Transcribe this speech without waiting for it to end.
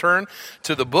Turn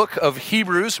to the book of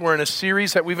Hebrews. We're in a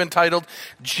series that we've entitled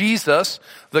Jesus,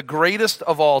 the Greatest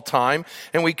of All Time.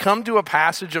 And we come to a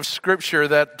passage of Scripture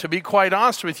that, to be quite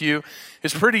honest with you,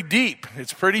 is pretty deep.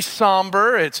 It's pretty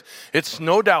somber. It's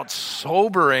no doubt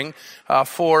sobering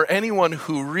for anyone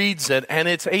who reads it. And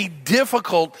it's a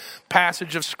difficult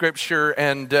passage of Scripture.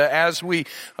 And as we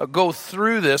go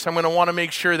through this, I'm going to want to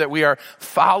make sure that we are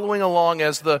following along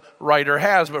as the writer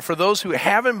has. But for those who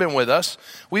haven't been with us,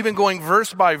 we've been going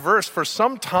verse by verse for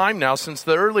some time now, since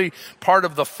the early part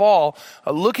of the fall,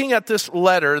 looking at this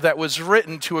letter that was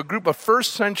written to a group of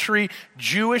first century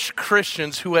Jewish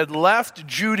Christians who had left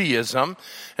Judaism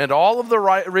and all of the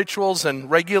rituals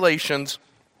and regulations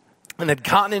and had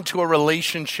gotten into a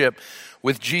relationship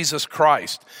with Jesus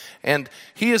Christ. And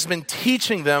he has been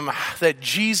teaching them that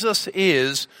Jesus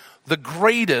is the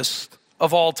greatest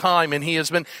of all time. And he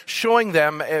has been showing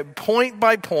them point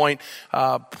by point,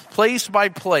 place by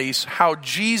place, how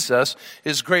Jesus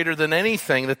is greater than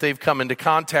anything that they've come into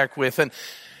contact with. And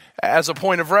as a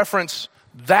point of reference,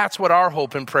 that's what our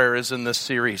hope and prayer is in this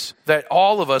series, that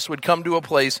all of us would come to a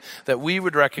place that we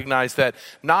would recognize that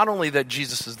not only that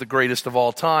Jesus is the greatest of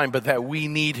all time, but that we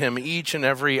need him each and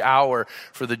every hour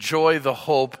for the joy, the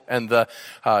hope, and the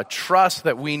trust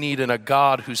that we need in a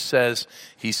God who says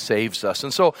he saves us.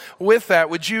 And so with that,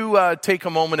 would you take a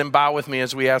moment and bow with me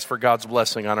as we ask for God's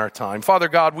blessing on our time? Father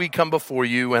God, we come before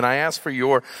you, and I ask for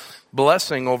your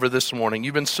blessing over this morning.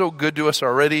 You've been so good to us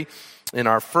already in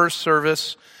our first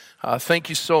service. Thank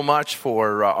you so much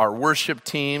for our worship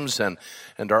teams and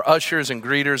our ushers and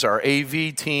greeters, our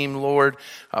AV team, Lord,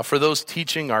 for those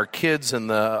teaching our kids in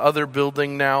the other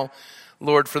building now.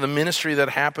 Lord, for the ministry that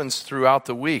happens throughout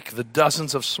the week, the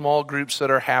dozens of small groups that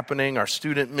are happening, our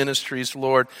student ministries,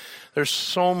 Lord. There's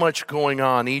so much going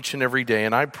on each and every day,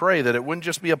 and I pray that it wouldn't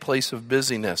just be a place of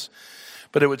busyness,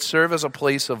 but it would serve as a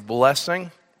place of blessing.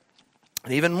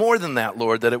 And even more than that,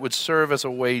 Lord, that it would serve as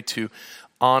a way to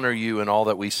honor you in all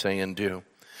that we say and do.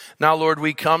 Now, Lord,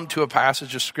 we come to a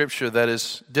passage of Scripture that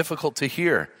is difficult to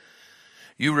hear.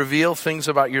 You reveal things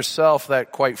about yourself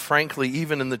that, quite frankly,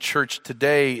 even in the church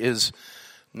today is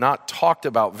not talked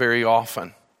about very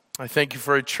often. I thank you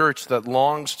for a church that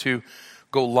longs to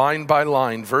go line by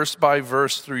line, verse by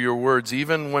verse through your words,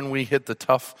 even when we hit the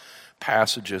tough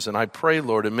passages. And I pray,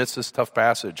 Lord, amidst this tough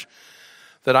passage,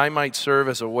 that I might serve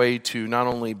as a way to not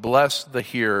only bless the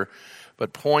hearer,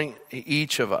 but point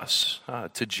each of us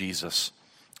to Jesus.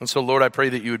 And so, Lord, I pray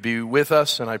that you would be with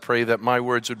us, and I pray that my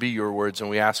words would be your words, and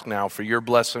we ask now for your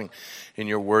blessing in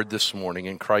your word this morning.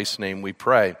 In Christ's name we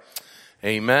pray.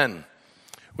 Amen.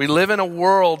 We live in a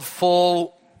world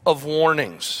full of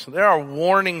warnings. There are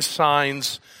warning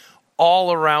signs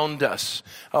all around us.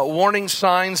 Warning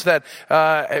signs that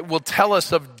will tell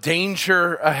us of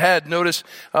danger ahead. Notice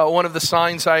one of the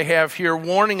signs I have here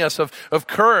warning us of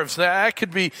curves. That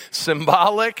could be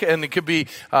symbolic, and it could be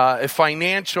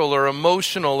financial or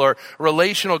emotional or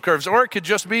relational curves. Or it could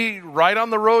just be right on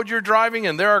the road you're driving,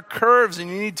 and there are curves, and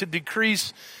you need to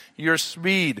decrease your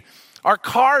speed. Our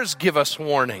cars give us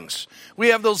warnings. We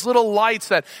have those little lights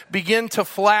that begin to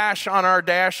flash on our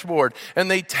dashboard,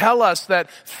 and they tell us that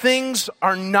things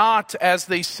are not as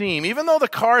they seem. Even though the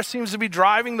car seems to be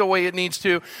driving the way it needs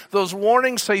to, those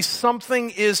warnings say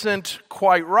something isn't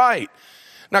quite right.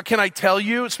 Now, can I tell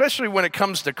you, especially when it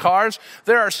comes to cars,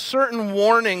 there are certain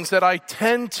warnings that I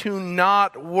tend to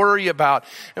not worry about.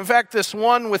 In fact, this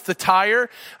one with the tire,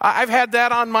 I've had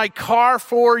that on my car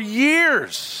for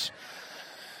years,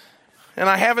 and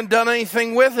I haven't done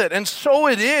anything with it. And so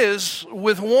it is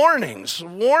with warnings.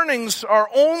 Warnings are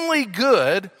only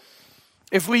good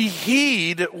if we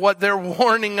heed what they're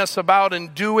warning us about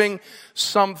and doing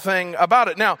something about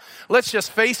it. Now, let's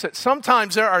just face it.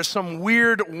 Sometimes there are some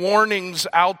weird warnings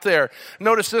out there.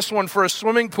 Notice this one for a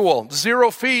swimming pool.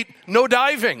 0 feet, no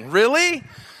diving. Really?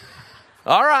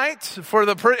 All right.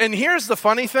 And here's the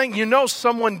funny thing. You know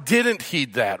someone didn't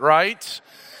heed that, right?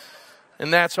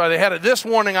 And that's why they had it. This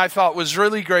warning I thought was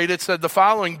really great. It said the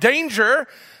following: danger,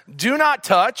 do not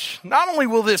touch. Not only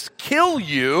will this kill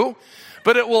you,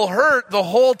 but it will hurt the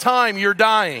whole time you're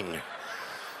dying.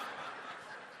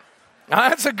 Now,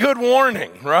 that's a good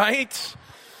warning, right?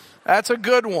 That's a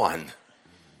good one.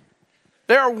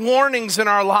 There are warnings in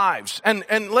our lives. And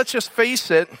let's just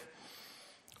face it,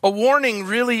 a warning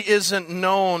really isn't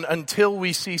known until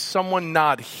we see someone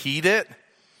not heed it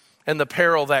and the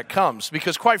peril that comes.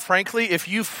 Because quite frankly, if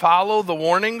you follow the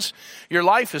warnings, your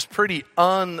life is pretty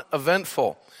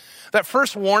uneventful. That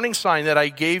first warning sign that I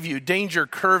gave you, danger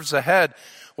curves ahead,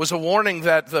 was a warning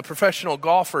that the professional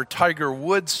golfer Tiger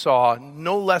Woods saw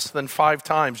no less than 5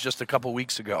 times just a couple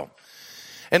weeks ago.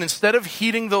 And instead of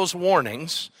heeding those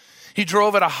warnings, He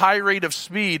drove at a high rate of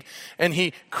speed, and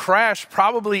he crashed,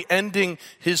 probably ending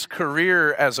his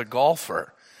career as a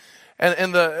golfer.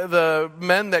 And the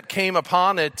men that came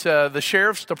upon it, the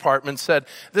sheriff's department said,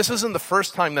 this isn't the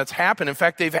first time that's happened. In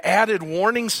fact, they've added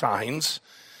warning signs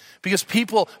because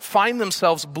people find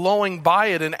themselves blowing by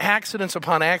it, and accidents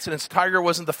upon accidents. Tiger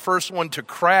wasn't the first one to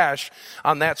crash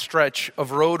on that stretch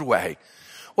of roadway.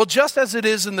 Well, just as it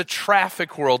is in the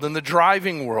traffic world, in the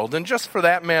driving world, and just for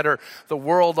that matter, the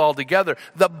world altogether,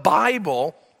 the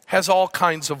Bible has all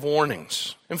kinds of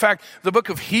warnings. In fact, the book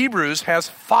of Hebrews has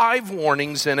 5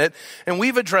 warnings in it, and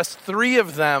we've addressed 3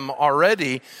 of them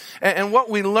already. And what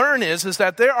we learn is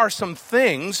that there are some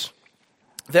things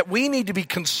that we need to be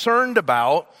concerned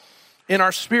about in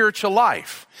our spiritual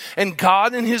life. And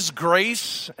God in His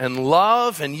grace and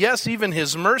love, and yes, even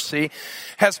His mercy,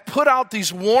 has put out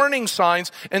these warning signs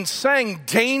and saying,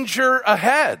 danger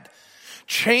ahead.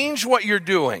 Change what you're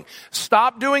doing.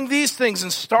 Stop doing these things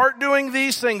and start doing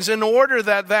these things in order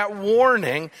that that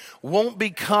warning won't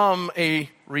become a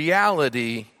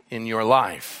reality in your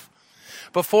life.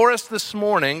 Before us this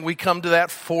morning, we come to that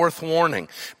 4th warning.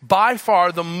 By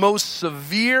far the most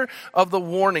severe of the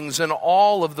warnings in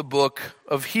all of the book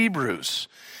of Hebrews.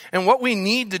 And what we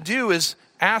need to do is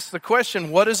ask the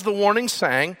question, what is the warning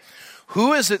saying?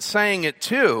 Who is it saying it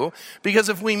to? Because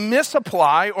if we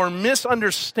misapply or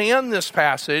misunderstand this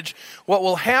passage, what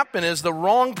will happen is the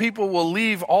wrong people will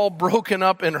leave all broken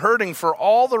up and hurting for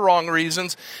all the wrong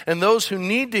reasons, and those who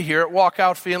need to hear it walk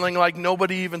out feeling like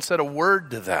nobody even said a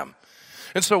word to them.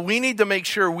 And so we need to make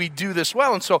sure we do this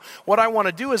well. And so what I want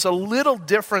to do is a little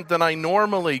different than I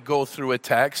normally go through a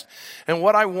text. And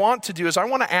what I want to do is I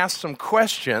want to ask some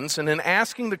questions. And in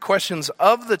asking the questions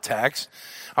of the text,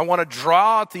 I want to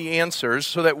draw out the answers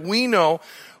so that we know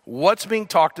what's being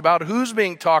talked about, who's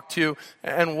being talked to,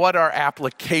 and what our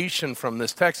application from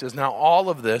this text is. Now, all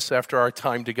of this, after our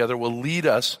time together, will lead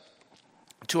us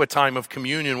to a time of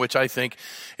communion, which I think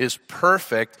is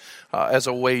perfect as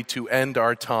a way to end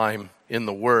our time in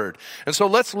the Word. And so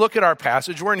let's look at our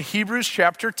passage. We're in Hebrews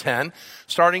chapter 10,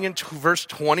 starting in verse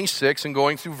 26 and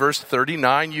going through verse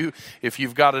 39. If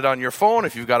you've got it on your phone,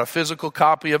 if you've got a physical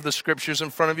copy of the scriptures in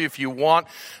front of you, if you want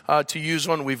to use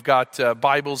one, we've got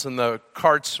Bibles in the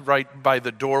carts right by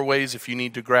the doorways. If you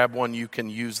need to grab one, you can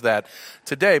use that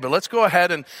today. But let's go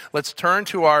ahead and let's turn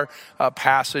to our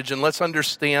passage, and let's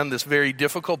understand this very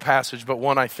difficult passage, but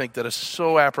one I think that is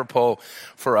so apropos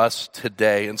for us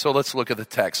today. And so let's look at the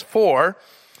text. For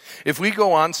if we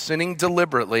go on sinning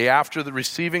deliberately after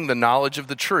receiving the knowledge of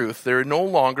the truth, there no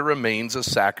longer remains a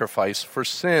sacrifice for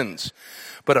sins,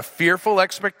 but a fearful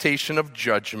expectation of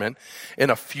judgment and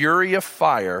a fury of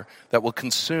fire that will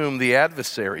consume the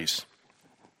adversaries.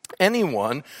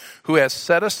 Anyone who has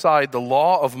set aside the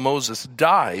law of Moses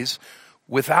dies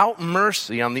without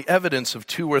mercy on the evidence of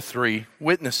 2 or 3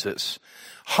 witnesses.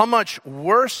 How much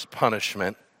worse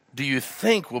punishment do you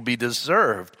think will be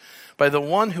deserved by the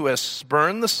one who has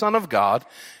spurned the Son of God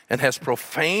and has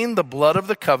profaned the blood of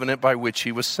the covenant by which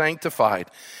he was sanctified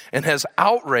and has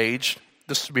outraged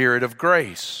the Spirit of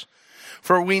grace?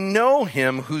 For we know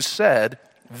him who said,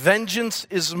 vengeance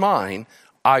is mine,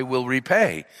 I will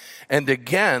repay. And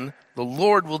again, the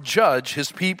Lord will judge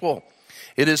his people.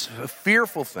 It is a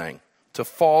fearful thing to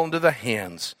fall into the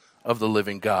hands of the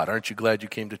living God. Aren't you glad you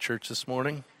came to church this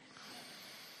morning?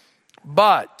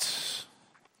 But,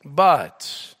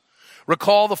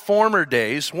 recall the former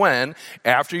days when,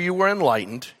 after you were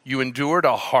enlightened, you endured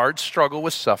a hard struggle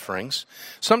with sufferings,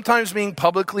 sometimes being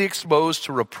publicly exposed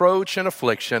to reproach and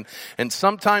affliction, and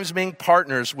sometimes being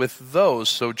partners with those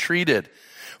so treated.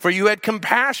 For you had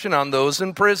compassion on those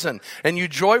in prison, and you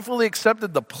joyfully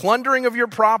accepted the plundering of your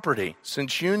property,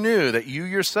 since you knew that you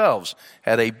yourselves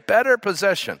had a better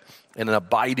possession and an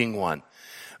abiding one.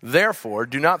 Therefore,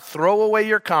 do not throw away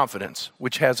your confidence,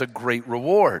 which has a great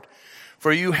reward.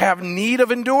 For you have need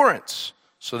of endurance,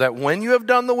 so that when you have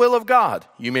done the will of God,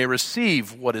 you may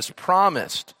receive what is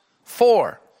promised.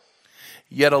 For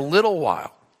yet a little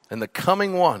while, and the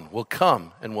coming one will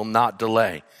come and will not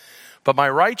delay. But my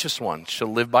righteous one shall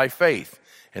live by faith,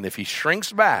 and if he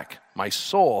shrinks back, my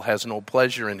soul has no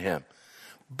pleasure in him.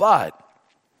 But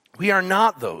we are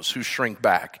not those who shrink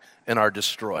back and are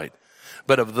destroyed,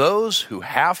 but of those who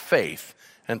have faith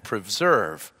and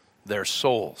preserve their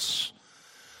souls.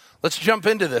 Let's jump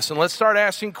into this and let's start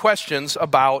asking questions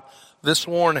about this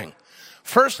warning.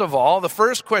 First of all, the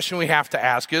first question we have to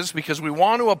ask is, because we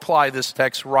want to apply this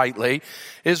text rightly,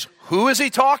 is who is he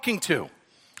talking to?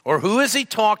 Or who is he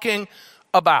talking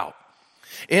about?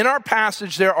 In our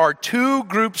passage, there are 2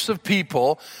 groups of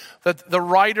people that the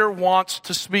writer wants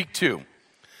to speak to.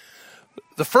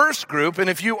 The first group, and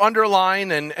if you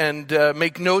underline and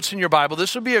make notes in your Bible,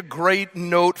 this would be a great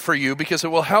note for you because it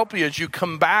will help you as you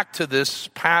come back to this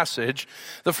passage.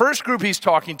 The first group he's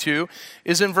talking to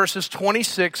is in verses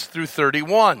 26 through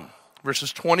 31.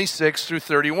 Verses 26 through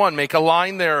 31. Make a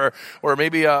line there or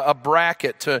maybe a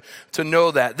bracket to know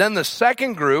that. Then the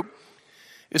second group,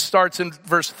 it starts in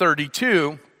verse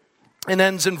 32 and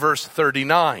ends in verse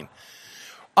 39.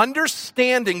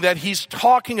 Understanding that he's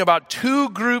talking about two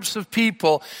groups of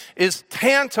people is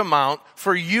tantamount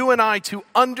for you and I to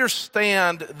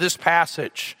understand this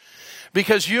passage.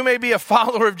 Because you may be a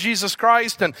follower of Jesus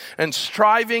Christ and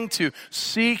striving to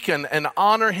seek and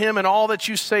honor him in all that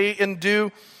you say and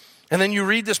do. And then you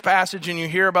read this passage and you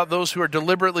hear about those who are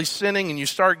deliberately sinning and you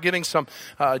start getting some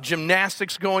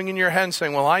gymnastics going in your head and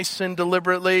saying, well, I sinned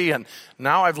deliberately and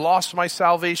now I've lost my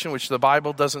salvation, which the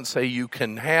Bible doesn't say you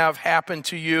can have happen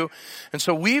to you. And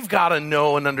so we've got to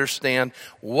know and understand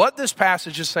what this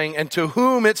passage is saying and to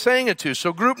whom it's saying it to.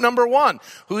 So group number one,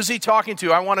 who's he talking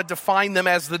to? I want to define them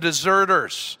as the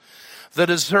deserters. The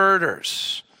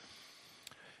deserters.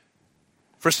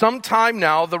 For some time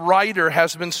now, the writer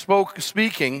has been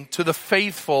speaking to the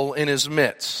faithful in his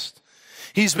midst.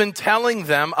 He's been telling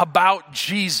them about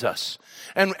Jesus.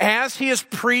 And as he has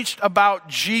preached about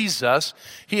Jesus,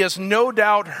 he has no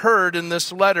doubt heard in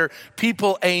this letter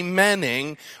people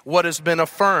amening what has been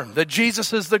affirmed. That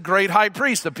Jesus is the great high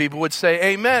priest, the people would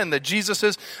say amen. That Jesus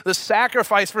is the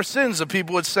sacrifice for sins, the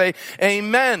people would say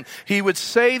amen. He would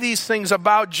say these things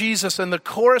about Jesus and the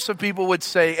chorus of people would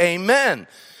say amen.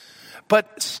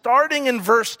 But starting in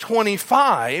verse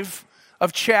 25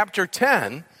 of chapter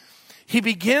 10, he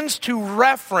begins to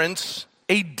reference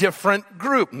a different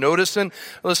group.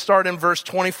 Let's start in verse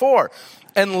 24.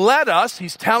 And let us,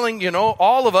 he's telling,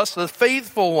 all of us, the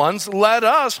faithful ones, let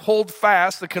us hold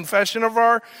fast the confession of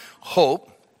our hope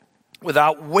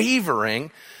without wavering,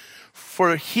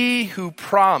 for he who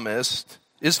promised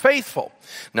is faithful.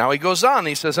 Now he goes on,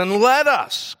 he says, and let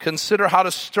us consider how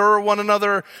to stir one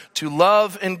another to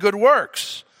love and good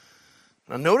works.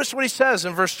 Now notice what he says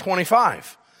in verse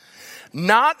 25.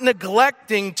 Not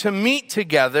neglecting to meet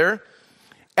together,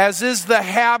 as is the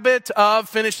habit of,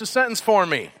 finish the sentence for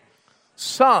me,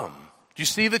 some. Do you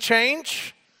see the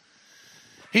change?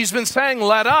 He's been saying,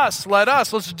 let's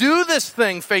do this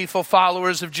thing, faithful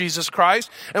followers of Jesus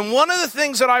Christ. And one of the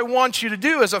things that I want you to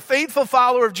do as a faithful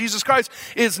follower of Jesus Christ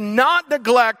is not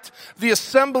neglect the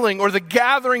assembling or the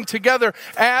gathering together,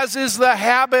 as is the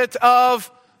habit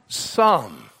of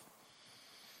some.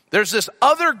 There's this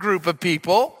other group of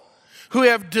people who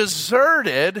have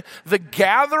deserted the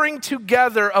gathering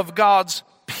together of God's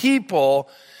people,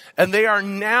 and they are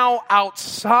now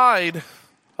outside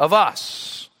of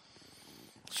us.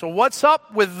 So what's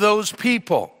up with those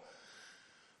people?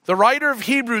 The writer of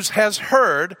Hebrews has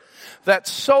heard that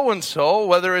so-and-so,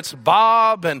 whether it's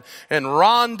Bob and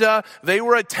Rhonda, they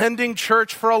were attending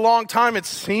church for a long time. It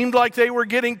seemed like they were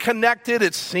getting connected.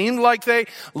 It seemed like they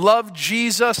loved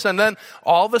Jesus. And then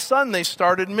all of a sudden they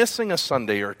started missing a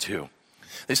Sunday or two.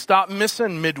 They stopped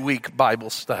missing midweek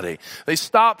Bible study. They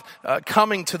stopped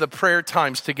coming to the prayer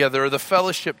times together or the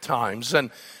fellowship times. And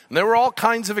there were all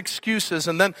kinds of excuses.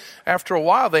 And then after a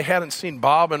while, they hadn't seen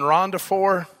Bob and Rhonda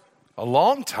for a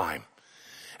long time.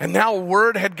 And now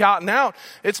word had gotten out.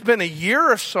 It's been a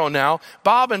year or so now.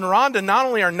 Bob and Rhonda not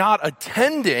only are not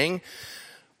attending,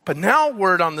 but now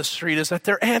word on the street is that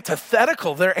they're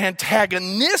antithetical. They're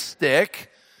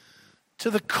antagonistic to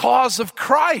the cause of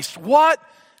Christ. What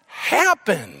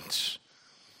happened?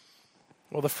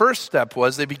 Well, the first step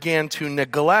was they began to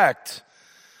neglect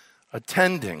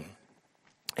attending.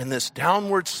 And this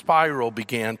downward spiral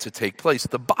began to take place.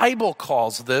 The Bible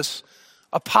calls this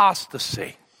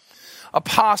apostasy.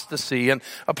 Apostasy. And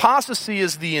apostasy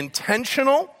is the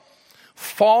intentional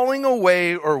falling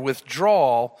away or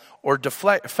withdrawal or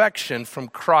defection from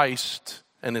Christ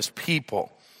and his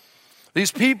people.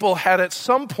 These people had at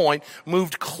some point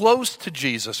moved close to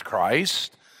Jesus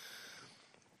Christ.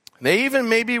 They even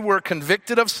maybe were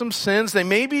convicted of some sins. They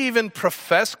maybe even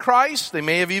professed Christ. They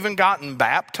may have even gotten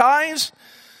baptized.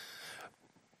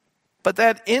 But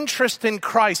that interest in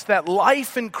Christ, that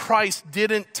life in Christ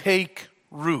didn't take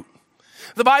root.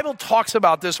 The Bible talks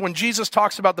about this when Jesus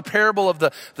talks about the parable of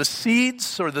the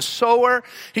seeds or the sower.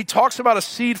 He talks about a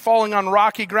seed falling on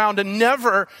rocky ground and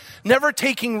never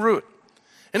taking root.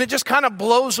 And it just kind of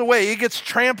blows away. It gets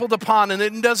trampled upon and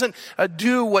it doesn't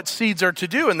do what seeds are to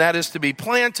do. And that is to be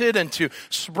planted and to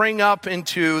spring up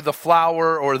into the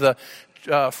flower or the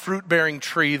fruit-bearing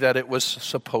tree that it was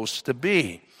supposed to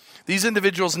be. These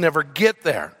individuals never get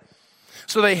there.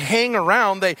 So they hang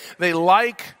around. They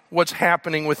like what's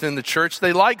happening within the church.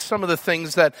 They like some of the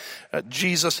things that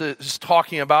Jesus is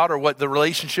talking about or what the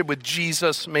relationship with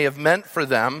Jesus may have meant for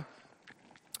them.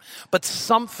 But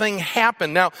something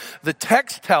happened. Now, the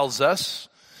text tells us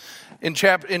in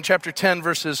chapter 10,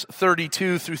 verses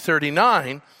 32 through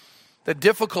 39, that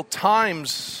difficult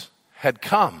times had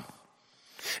come.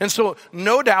 And so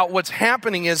no doubt what's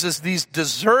happening is these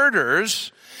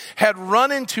deserters had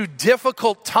run into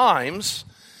difficult times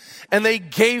and they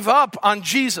gave up on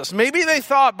Jesus. Maybe they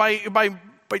thought by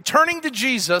turning to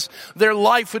Jesus, their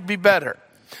life would be better.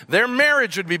 Their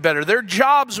marriage would be better. Their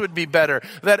jobs would be better.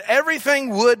 That everything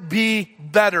would be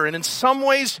better. And in some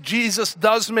ways, Jesus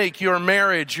does make your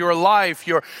marriage, your life,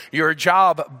 your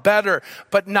job better.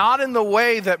 But not in the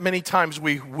way that many times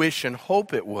we wish and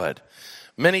hope it would.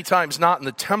 Many times not in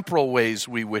the temporal ways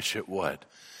we wish it would.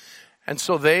 And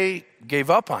so they gave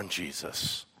up on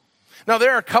Jesus. Now,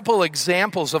 there are a couple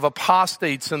examples of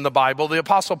apostates in the Bible. The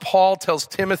Apostle Paul tells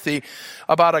Timothy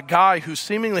about a guy who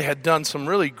seemingly had done some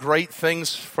really great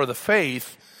things for the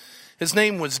faith. His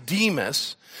name was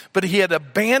Demas, but he had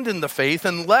abandoned the faith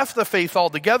and left the faith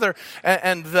altogether.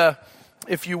 And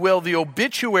if you will, the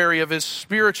obituary of his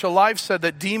spiritual life said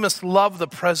that Demas loved the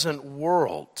present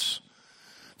world.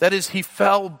 That is, he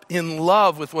fell in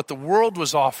love with what the world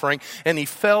was offering, and he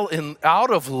fell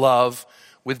out of love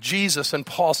with Jesus, and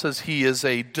Paul says he is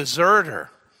a deserter.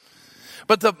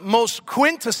 But the most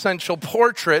quintessential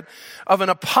portrait of an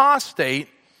apostate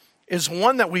is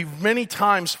one that we many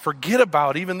times forget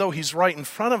about, even though he's right in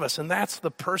front of us, and that's the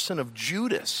person of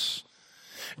Judas.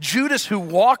 Judas who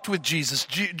walked with Jesus,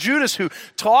 Judas who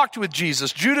talked with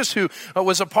Jesus, Judas who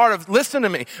was a part of, listen to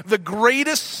me, the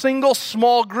greatest single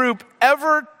small group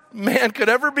man could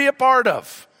ever be a part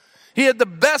of. He had the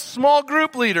best small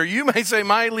group leader. You may say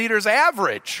my leader's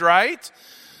average, right?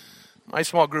 My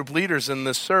small group leader's in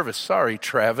this service. Sorry,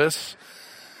 Travis.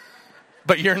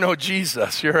 But you're no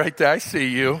Jesus. You're right there. I see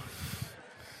you.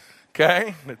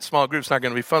 Okay? That small group's not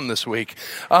going to be fun this week.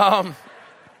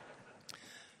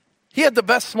 He had the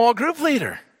best small group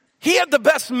leader. He had the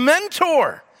best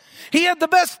mentor. He had the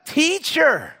best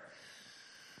teacher.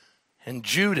 And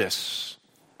Judas,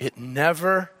 it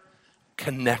never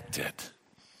connected.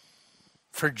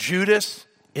 For Judas,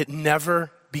 it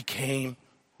never became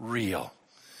real.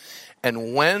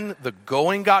 And when the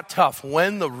going got tough,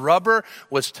 when the rubber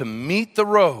was to meet the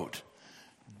road,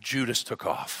 Judas took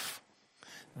off.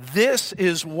 This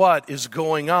is what is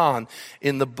going on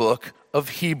in the book of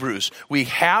Hebrews. We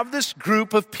have this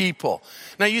group of people.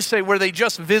 Now you say, were they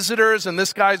just visitors and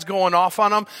this guy's going off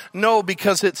on them? No,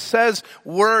 because it says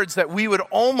words that we would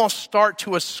almost start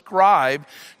to ascribe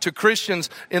to Christians.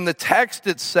 In the text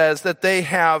it says that they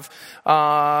have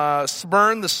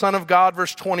spurned the Son of God,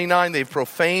 verse 29. They've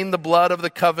profaned the blood of the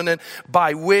covenant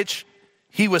by which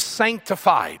he was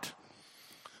sanctified.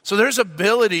 So there's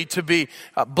ability to be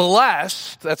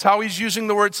blessed. That's how he's using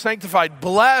the word sanctified.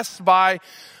 Blessed by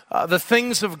the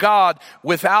things of God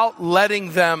without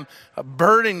letting them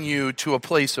burden you to a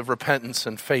place of repentance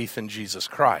and faith in Jesus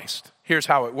Christ. Here's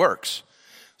how it works.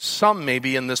 Some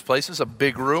maybe in this place is a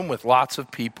big room with lots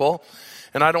of people.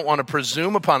 And I don't want to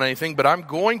presume upon anything, but I'm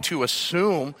going to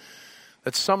assume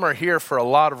that some are here for a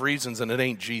lot of reasons and it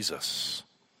ain't Jesus.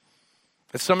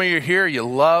 That some of you are here, you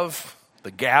love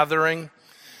the gathering.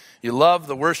 You love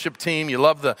the worship team. You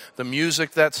love the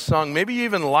music that's sung. Maybe you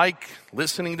even like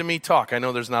listening to me talk. I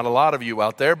know there's not a lot of you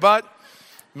out there, but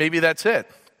maybe that's it.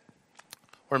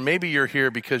 Or maybe you're here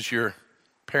because your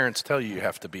parents tell you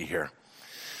have to be here.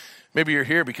 Maybe you're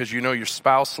here because you know your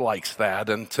spouse likes that,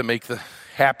 and to make the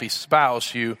happy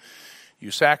spouse, you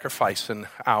sacrifice an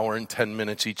hour and 10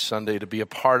 minutes each Sunday to be a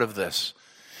part of this.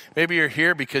 Maybe you're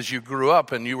here because you grew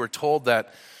up and you were told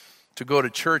that to go to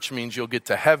church means you'll get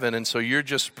to heaven, and so you're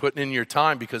just putting in your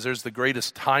time because there's the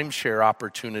greatest timeshare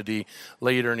opportunity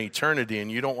later in eternity, and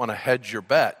you don't want to hedge your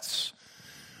bets.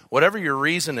 Whatever your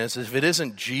reason is, if it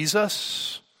isn't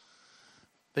Jesus,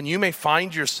 then you may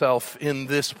find yourself in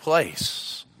this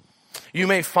place. You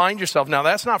may find yourself, now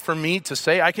that's not for me to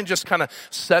say, I can just kind of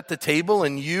set the table,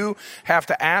 and you have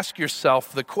to ask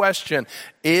yourself the question,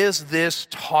 is this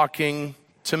talking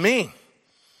to me?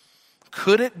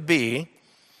 Could it be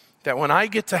that when I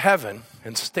get to heaven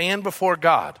and stand before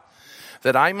God,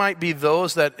 that I might be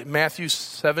those that Matthew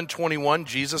 7:21,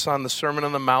 Jesus on the Sermon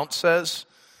on the Mount says,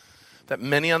 that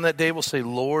many on that day will say,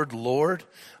 Lord, Lord,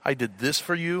 I did this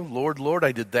for you. Lord, Lord,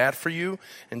 I did that for you.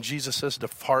 And Jesus says,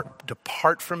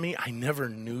 depart from me. I never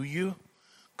knew you.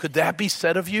 Could that be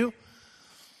said of you?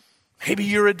 Maybe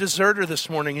you're a deserter this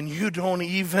morning and you don't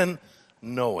even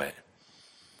know it.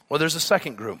 Well, there's a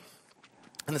second group.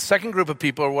 And the second group of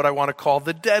people are what I want to call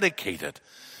the dedicated.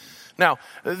 Now,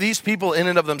 these people in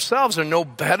and of themselves are no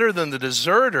better than the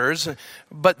deserters,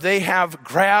 but they have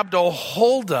grabbed a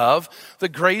hold of the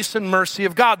grace and mercy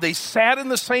of God. They sat in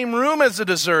the same room as the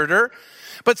deserter,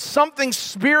 but something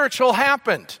spiritual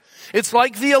happened. It's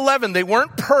like the 11. They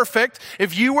weren't perfect.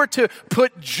 If you were to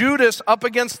put Judas up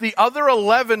against the other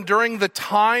 11 during the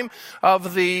time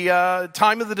of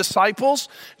the disciples,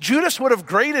 Judas would have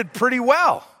graded pretty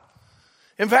well.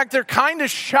 In fact, they're kind of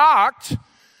shocked,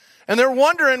 and they're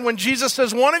wondering when Jesus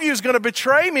says, one of you is going to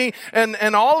betray me,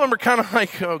 and all of them are kind of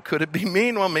like, oh, could it be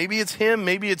me? Well, maybe it's him,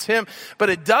 maybe it's him. But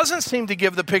it doesn't seem to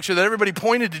give the picture that everybody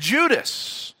pointed to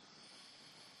Judas.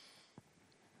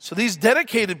 So these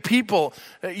dedicated people,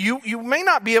 you may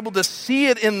not be able to see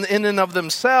it in and of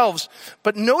themselves,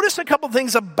 but notice a couple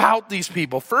things about these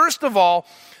people. First of all,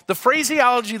 the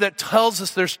phraseology that tells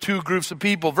us there's two groups of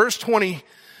people. Verse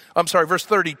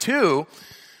 32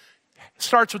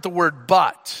 starts with the word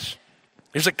but.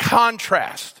 There's a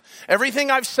contrast. Everything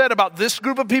I've said about this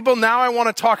group of people, now I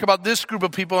want to talk about this group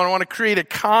of people, and I want to create a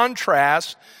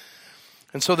contrast.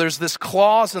 And so there's this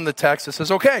clause in the text that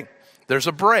says, okay, there's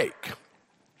a break.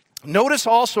 Notice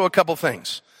also a couple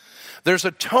things. There's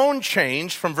a tone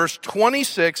change from verse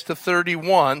 26 to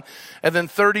 31, and then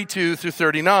 32 through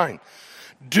 39.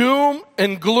 Doom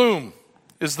and gloom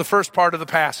is the first part of the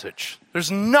passage. There's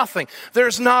nothing.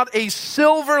 There's not a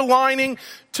silver lining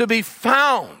to be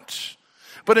found.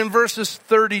 But in verses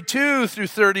 32 through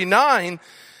 39,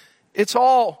 it's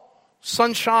all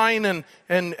sunshine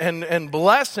and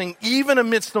blessing, even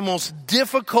amidst the most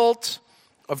difficult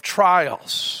of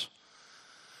trials.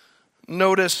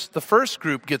 Notice the first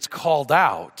group gets called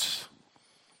out,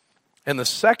 and the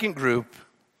second group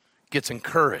gets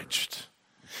encouraged.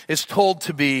 It's told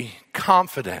to be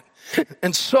confident.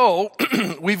 And so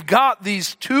we've got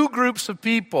these two groups of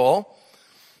people,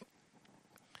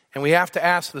 and we have to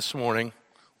ask this morning,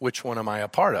 which one am I a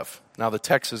part of? Now the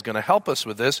text is going to help us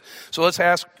with this. So let's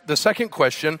ask the second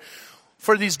question.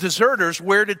 For these deserters,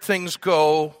 where did things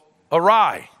go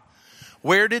awry?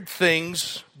 Where did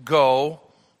things go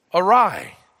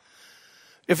awry?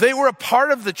 If they were a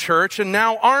part of the church and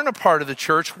now aren't a part of the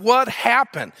church, what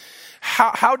happened?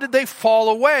 How did they fall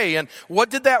away? And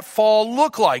what did that fall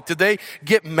look like? Did they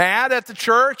get mad at the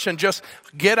church and just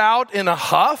get out in a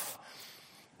huff?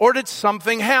 Or did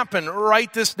something happen?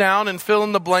 Write this down and fill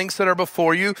in the blanks that are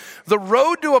before you. The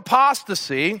road to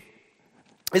apostasy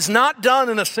is not done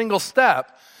in a single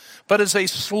step, but is a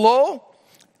slow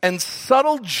and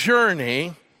subtle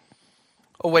journey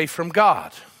away from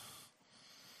God.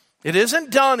 It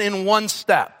isn't done in one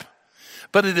step,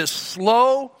 but it is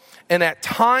slow, and at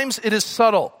times it is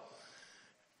subtle.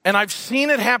 And I've seen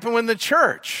it happen in the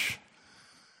church,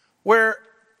 where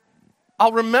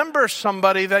I'll remember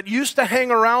somebody that used to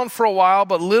hang around for a while,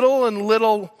 but little and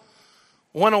little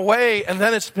went away, and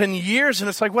then it's been years, and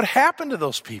it's like, what happened to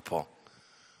those people?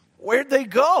 Where'd they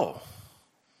go?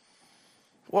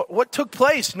 What took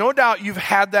place? No doubt you've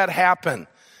had that happen.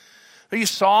 You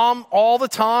saw them all the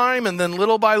time and then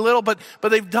little by little, but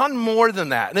they've done more than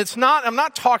that. And I'm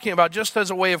not talking about, just as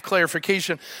a way of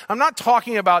clarification, I'm not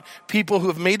talking about people who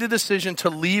have made a decision to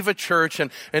leave a church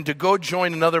and to go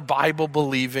join another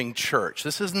Bible-believing church.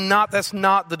 That's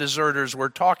not the deserters we're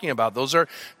talking about. Those are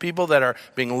people that are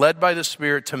being led by the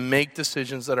Spirit to make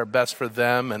decisions that are best for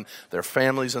them and their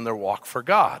families and their walk for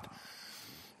God.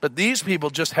 But these people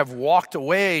just have walked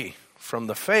away from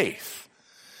the faith.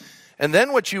 And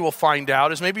then what you will find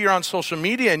out is maybe you're on social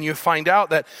media and you find out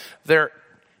that they're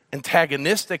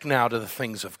antagonistic now to the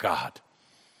things of God.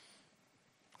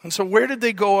 And so where did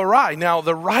they go awry? Now,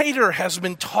 the writer has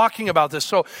been talking about this.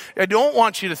 So I don't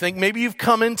want you to think, maybe you've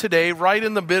come in today right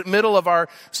in the middle of our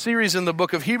series in the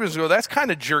book of Hebrews and go, that's kind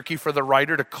of jerky for the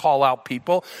writer to call out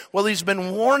people. Well, he's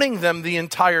been warning them the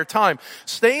entire time.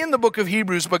 Stay in the book of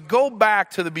Hebrews, but go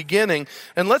back to the beginning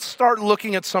and let's start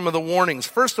looking at some of the warnings.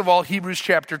 First of all, Hebrews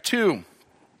chapter 2.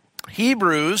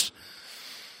 Hebrews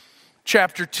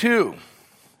chapter 2.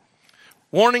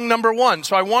 Warning number 1.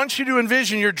 So I want you to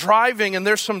envision you're driving and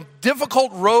there's some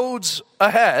difficult roads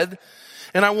ahead.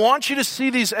 And I want you to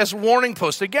see these as warning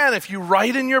posts. Again, if you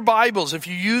write in your Bibles, if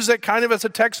you use it kind of as a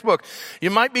textbook, you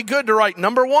might be good to write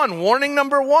number 1, warning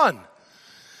number 1.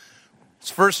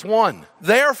 It's verse 1.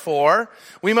 Therefore,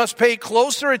 we must pay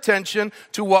closer attention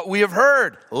to what we have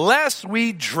heard, lest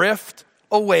we drift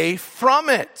away from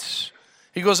it.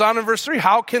 He goes on in verse 3.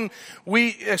 How can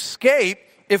we escape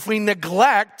if we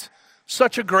neglect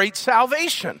such a great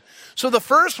salvation? So the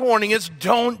first warning is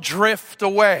don't drift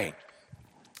away.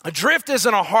 A drift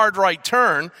isn't a hard right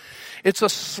turn. It's a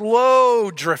slow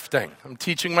drifting. I'm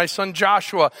teaching my son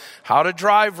Joshua how to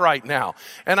drive right now.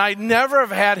 And I never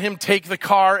have had him take the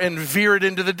car and veer it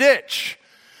into the ditch.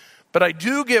 But I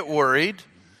do get worried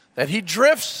that he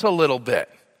drifts a little bit.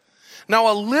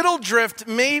 Now, a little drift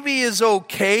maybe is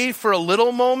okay for a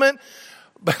little moment,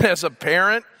 but as a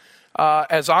parent,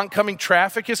 as oncoming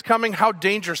traffic is coming, how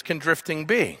dangerous can drifting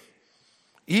be?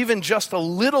 Even just a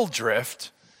little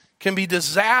drift can be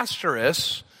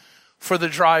disastrous for the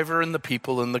driver and the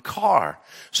people in the car.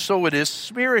 So it is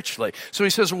spiritually. So he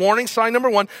says, warning sign number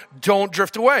 1, don't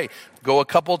drift away. Go a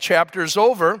couple chapters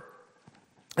over,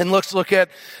 and let's look at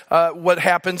what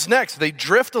happens next. They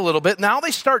drift a little bit. Now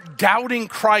they start doubting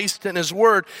Christ and his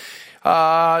word.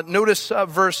 Notice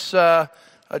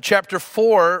chapter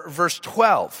 4, verse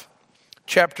 12.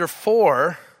 Chapter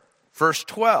 4, verse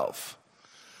 12.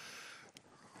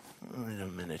 Wait a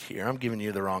minute here. I'm giving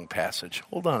you the wrong passage.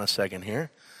 Hold on a second here.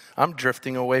 I'm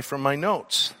drifting away from my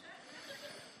notes.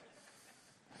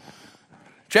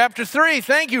 Chapter 3,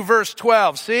 thank you, verse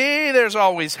 12. See, there's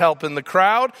always help in the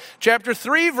crowd. Chapter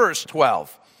 3, verse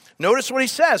 12. Notice what he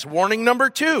says. Warning number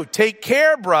 2. Take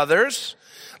care, brothers,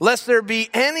 lest there be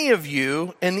any of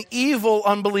you an evil,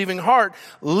 unbelieving heart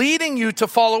leading you to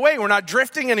fall away. We're not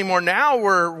drifting anymore now.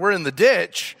 We're in the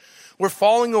ditch. We're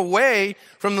falling away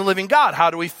from the living God.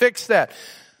 How do we fix that?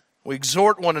 We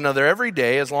exhort one another every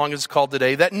day, as long as it's called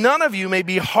today, that none of you may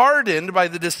be hardened by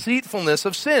the deceitfulness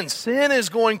of sin. Sin is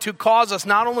going to cause us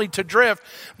not only to drift,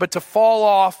 but to fall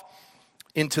off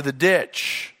into the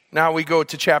ditch. Now we go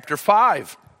to chapter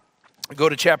 5. Go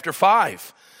to chapter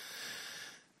 5.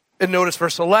 And notice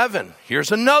verse 11.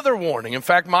 Here's another warning. In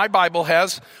fact, my Bible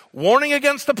has warning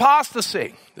against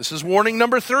apostasy. This is warning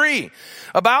number 3.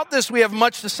 About this we have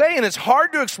much to say, and it's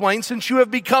hard to explain since you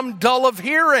have become dull of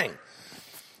hearing.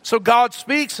 So God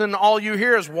speaks, and all you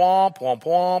hear is womp, womp,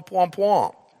 womp, womp,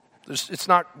 womp. It's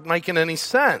not making any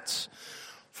sense.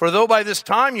 For though by this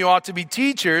time you ought to be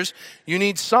teachers, you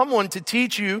need someone to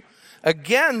teach you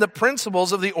again the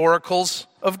principles of the oracles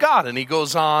of God. And he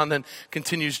goes on and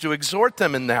continues to exhort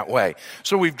them in that way.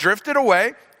 So we've drifted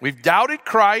away. We've doubted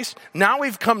Christ. Now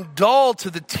we've come dull to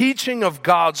the teaching of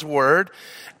God's word.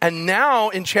 And now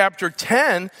in chapter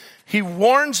 10, he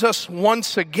warns us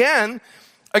once again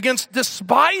against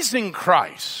despising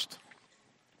Christ.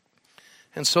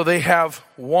 And so they have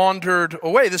wandered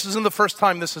away. This isn't the first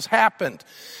time this has happened.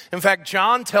 In fact,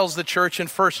 John tells the church in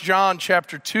 1 John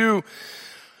chapter 2,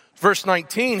 verse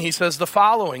 19, he says the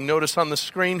following. Notice on the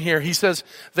screen here. He says,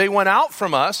 they went out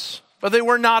from us, but they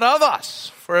were not of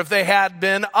us. For if they had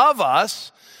been of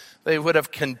us, they would have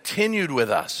continued with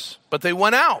us. But they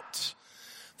went out,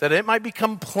 that it might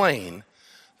become plain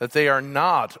that they are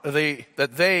not,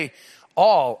 that they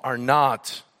all are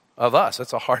not of us.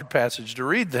 That's a hard passage to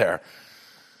read there.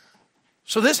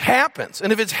 So this happens.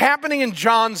 And if it's happening in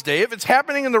John's day, if it's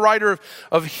happening in the writer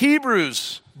of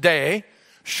Hebrews' day,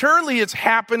 surely it's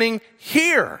happening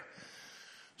here.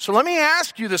 So let me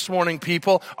ask you this morning,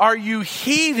 people, are you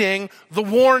heeding the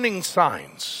warning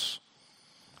signs?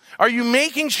 Are you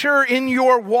making sure in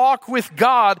your walk with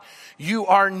God you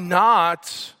are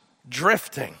not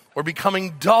drifting or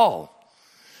becoming dull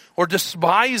or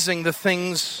despising the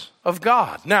things of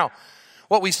God? Now,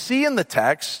 what we see in the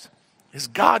text is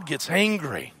God gets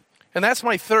angry. And that's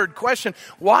my third question.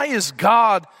 Why is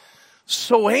God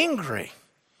so angry?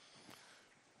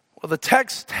 Well, the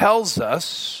text tells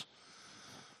us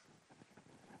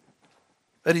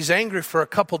that he's angry for a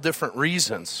couple different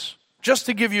reasons. Just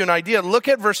to give you an idea, look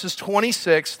at verses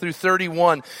 26 through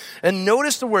 31 and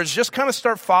notice the words. Just kind of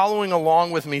start following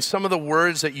along with me, some of the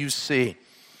words that you see.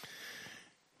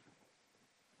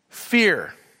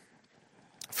 Fear,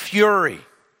 fury,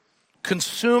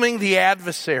 consuming the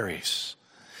adversaries,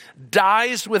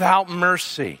 dies without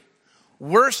mercy,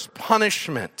 worse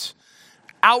punishment,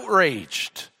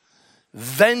 outraged,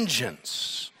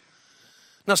 vengeance.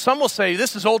 Now some will say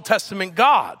this is Old Testament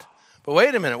God. But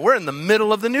wait a minute, we're in the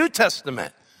middle of the New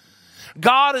Testament.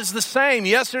 God is the same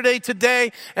yesterday,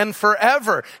 today, and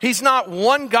forever. He's not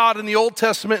one God in the Old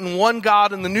Testament and one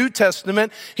God in the New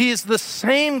Testament. He is the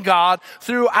same God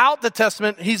throughout the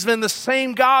Testament. He's been the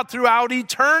same God throughout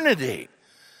eternity.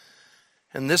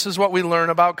 And this is what we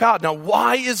learn about God. Now,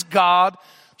 why is God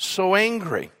so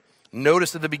angry?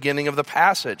 Notice at the beginning of the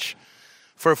passage.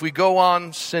 For if we go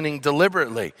on sinning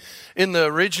deliberately. In the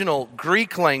original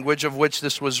Greek language of which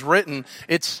this was written,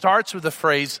 it starts with the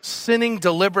phrase sinning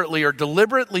deliberately or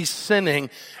deliberately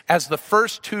sinning as the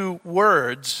first two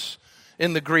words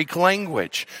in the Greek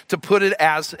language. To put it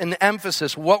as an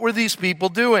emphasis, what were these people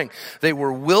doing? They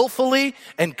were willfully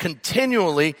and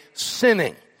continually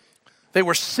sinning. They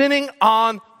were sinning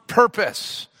on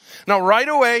purpose. Now, right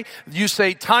away, you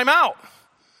say, time out.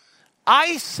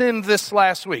 I sinned this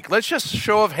last week. Let's just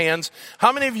show of hands.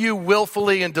 How many of you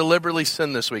willfully and deliberately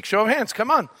sinned this week? Show of hands,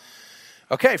 come on.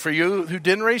 Okay, for you who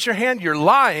didn't raise your hand, you're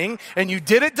lying, and you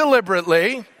did it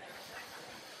deliberately.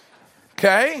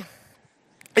 Okay?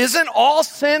 Isn't all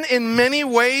sin in many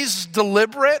ways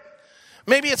deliberate?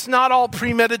 Maybe it's not all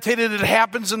premeditated, it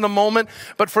happens in the moment,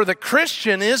 but for the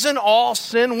Christian, isn't all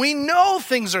sin? We know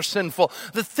things are sinful.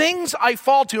 The things I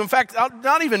fall to, in fact,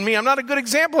 not even me, I'm not a good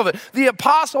example of it. The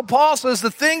Apostle Paul says the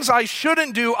things I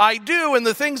shouldn't do, I do, and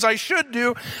the things I should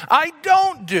do, I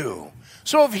don't do.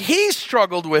 So if he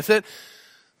struggled with it,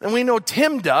 then we know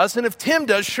Tim does, and if Tim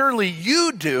does, surely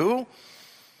you do.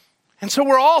 And so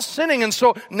we're all sinning, and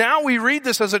so now we read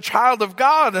this as a child of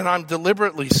God, and I'm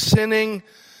deliberately sinning,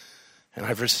 and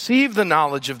I've received the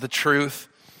knowledge of the truth,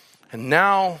 and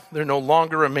now there no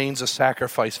longer remains a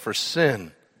sacrifice for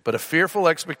sin, but a fearful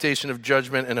expectation of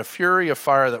judgment and a fury of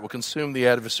fire that will consume the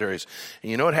adversaries.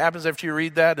 And you know what happens after you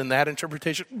read that and that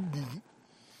interpretation?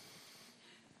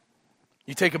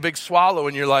 You take a big swallow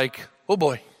and you're like, oh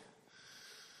boy,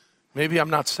 maybe I'm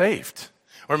not saved.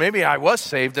 Or maybe I was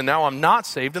saved and now I'm not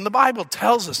saved. And the Bible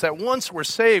tells us that once we're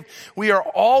saved, we are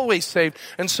always saved.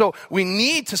 And so we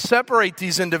need to separate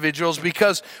these individuals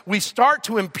because we start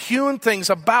to impugn things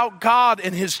about God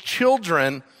and his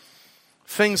children,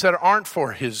 things that aren't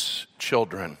for his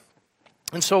children.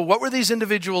 And so what were these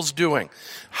individuals doing?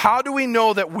 How do we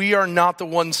know that we are not the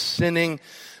ones sinning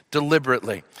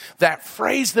deliberately? That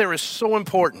phrase there is so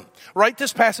important. Write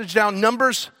this passage down,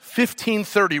 Numbers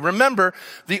 15:30. Remember,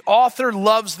 the author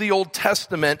loves the Old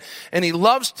Testament, and he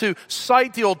loves to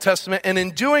cite the Old Testament, and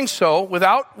in doing so,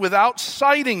 without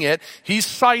citing it, he's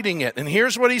citing it. And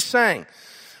here's what he's saying.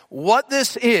 What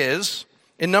this is,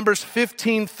 in Numbers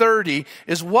 15:30,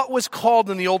 is what was called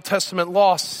in the Old Testament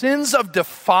law sins of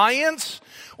defiance,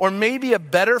 or maybe a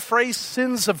better phrase,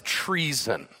 sins of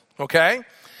treason. Okay?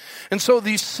 And so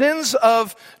these sins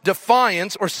of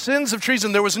defiance or sins of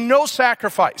treason, there was no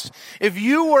sacrifice. If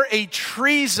you were a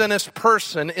treasonous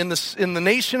person in the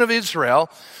nation of Israel,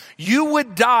 you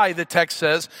would die, the text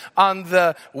says, on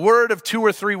the word of 2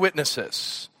 or 3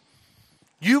 witnesses.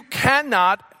 You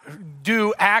cannot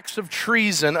do acts of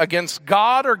treason against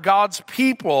God or God's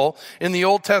people in the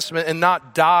Old Testament and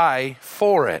not die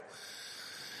for it.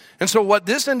 And so what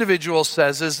this individual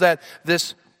says is that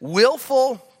this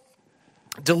willful,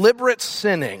 deliberate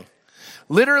sinning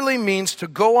literally means to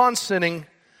go on sinning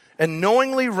and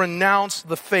knowingly renounce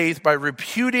the faith by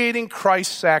repudiating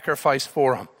Christ's sacrifice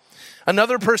for him.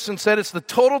 Another person said it's the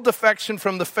total defection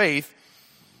from the faith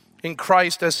in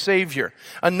Christ as Savior.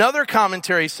 Another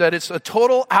commentary said it's a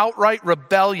total outright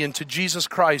rebellion to Jesus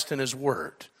Christ and his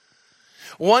word.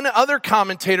 One other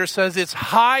commentator says it's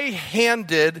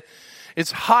high-handed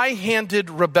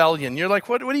rebellion. You're like,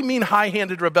 what do you mean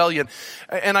high-handed rebellion?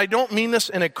 And I don't mean this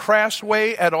in a crass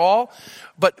way at all,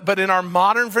 but in our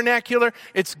modern vernacular,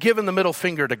 it's giving the middle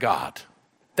finger to God.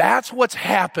 That's what's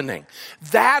happening.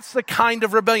 That's the kind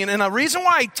of rebellion. And the reason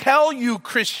why I tell you,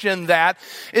 Christian, that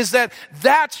is that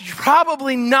that's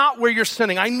probably not where you're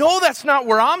sinning. I know that's not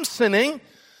where I'm sinning.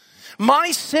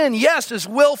 My sin, yes, is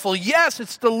willful. Yes,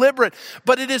 it's deliberate.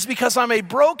 But it is because I'm a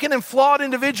broken and flawed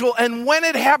individual. And when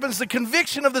it happens, the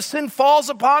conviction of the sin falls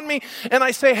upon me. And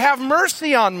I say, have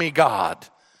mercy on me, God.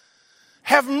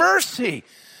 Have mercy.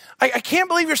 I can't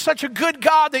believe you're such a good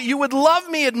God that you would love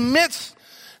me amidst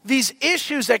these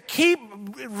issues that keep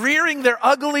rearing their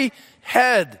ugly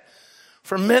head.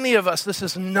 For many of us, this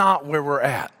is not where we're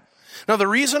at. Now, the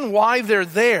reason why they're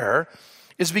there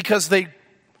is because they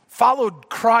followed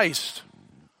Christ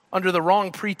under the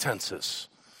wrong pretenses.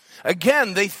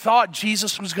 Again, they thought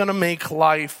Jesus was going to make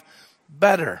life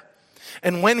better.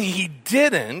 And when he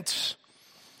didn't,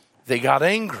 they got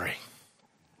angry.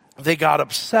 They got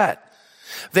upset.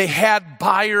 They had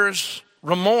buyer's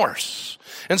remorse.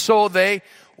 And so they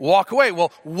walk away.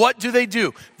 Well, what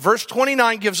do? Verse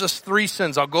 29 gives us 3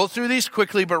 sins. I'll go through these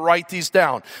quickly, but write these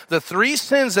down. The 3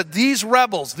 sins that these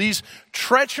rebels, these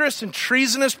treacherous and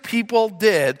treasonous people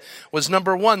did was,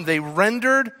 number 1, they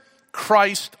rendered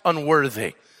Christ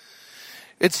unworthy.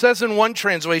 It says in one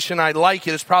translation, I like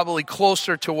it, it's probably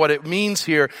closer to what it means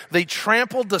here, they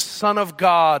trampled the Son of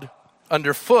God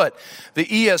underfoot. The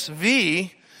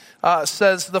ESV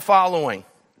says the following.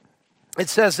 It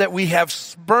says that we have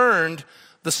spurned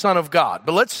the Son of God.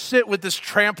 But let's sit with this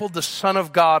trampled the Son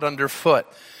of God underfoot.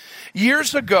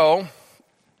 Years ago,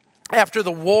 after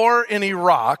the war in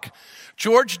Iraq,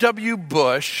 George W.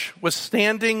 Bush was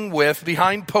standing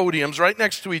behind podiums right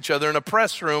next to each other in a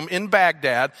press room in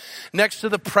Baghdad next to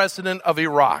the president of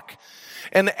Iraq.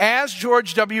 And as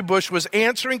George W. Bush was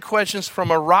answering questions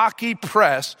from a rocky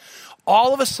press,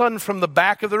 all of a sudden from the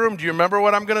back of the room, do you remember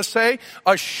what I'm going to say?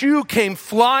 A shoe came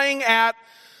flying at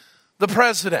the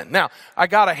president. Now, I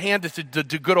got to hand it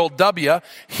to good old W.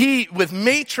 He, with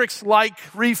Matrix-like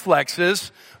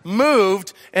reflexes,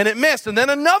 moved and it missed. And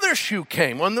then another shoe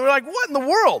came. And they were like, what in the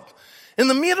world? In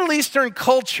the Middle Eastern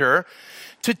culture,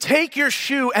 to take your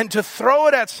shoe and to throw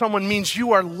it at someone means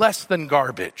you are less than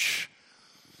garbage.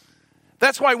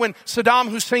 That's why when Saddam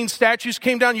Hussein's statues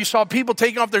came down, you saw people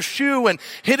taking off their shoe and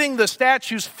hitting the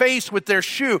statue's face with their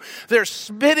shoe. They're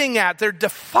spitting at, they're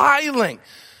defiling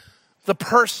the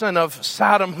person of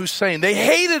Saddam Hussein. They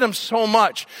hated him so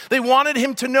much. They wanted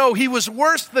him to know he was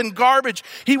worse than garbage.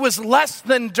 He was less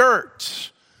than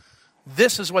dirt.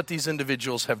 This is what these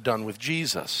individuals have done with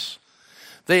Jesus.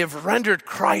 They have rendered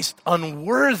Christ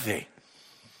unworthy.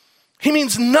 He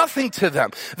means nothing to them.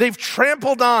 They've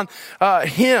trampled on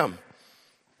him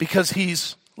because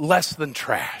he's less than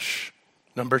trash.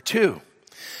 Number two,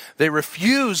 they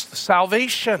refused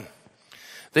salvation.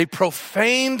 They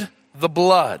profaned the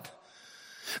blood.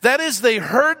 That is, they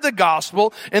heard the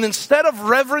gospel, and instead of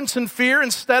reverence and fear,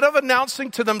 instead of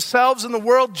announcing to themselves and the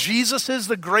world, Jesus is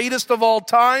the greatest of all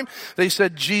time, they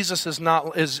said Jesus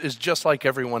is just like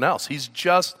everyone else. He's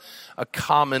just a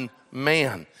common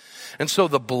man. And so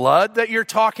the blood that you're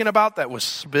talking about that was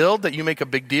spilled, that you make a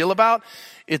big deal about,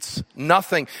 it's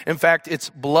nothing. In fact, it's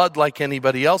blood like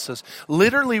anybody else's.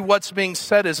 Literally what's being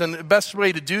said is, and the best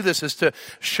way to do this is to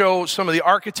show some of the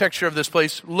architecture of this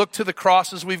place. Look to the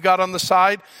crosses we've got on the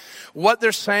side. What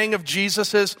they're saying of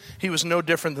Jesus is, he was no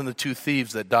different than the two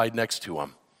thieves that died next to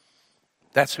him.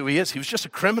 That's who he is. He was just a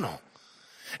criminal.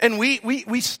 And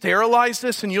we sterilize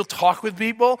this, and you'll talk with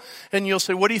people, and you'll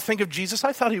say, what do you think of Jesus?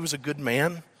 I thought he was a good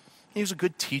man. He was a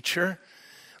good teacher.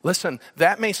 Listen,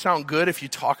 that may sound good if you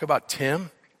talk about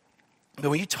Tim, but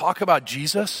when you talk about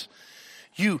Jesus,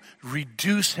 you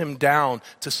reduce him down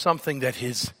to something that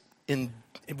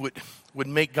would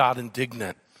make God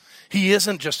indignant. He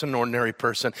isn't just an ordinary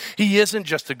person. He isn't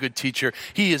just a good teacher.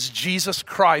 He is Jesus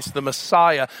Christ, the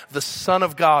Messiah, the Son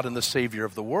of God and the Savior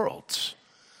of the world.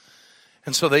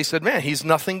 And so they said, man, he's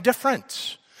nothing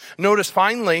different. Notice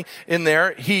finally in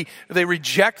there, they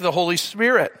reject the Holy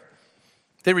Spirit.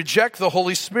 They reject the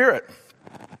Holy Spirit.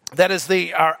 That is,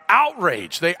 they are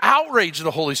outraged. They outrage the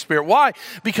Holy Spirit. Why?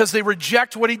 Because they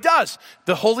reject what he does.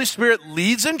 The Holy Spirit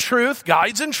leads in truth,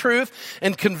 guides in truth,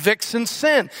 and convicts in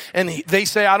sin. And they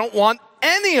say, I don't want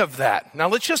any of that. Now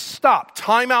let's just stop.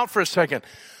 Time out for a second.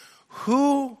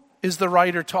 Who is the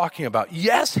writer talking about?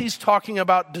 Yes, he's talking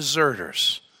about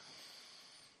deserters.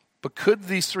 But could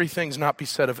these three things not be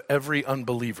said of every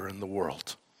unbeliever in the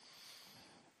world?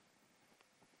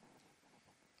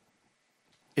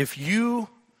 If you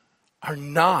are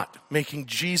not making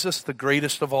Jesus the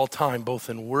greatest of all time, both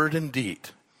in word and deed,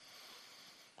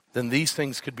 then these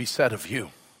things could be said of you.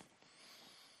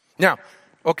 Now,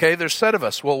 okay, they're said of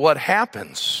us. Well, what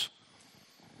happens?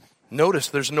 Notice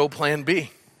there's no plan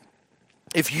B.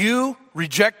 If you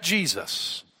reject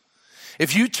Jesus,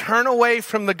 if you turn away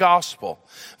from the gospel,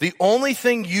 the only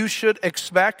thing you should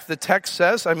expect, the text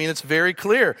says, it's very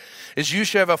clear, is you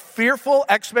should have a fearful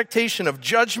expectation of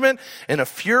judgment and a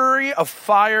fury of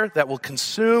fire that will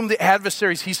consume the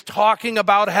adversaries. He's talking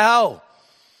about hell.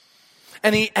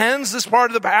 And he ends this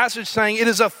part of the passage saying, it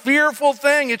is a fearful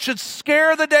thing. It should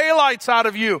scare the daylights out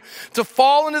of you to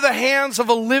fall into the hands of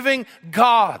a living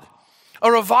God.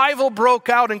 A revival broke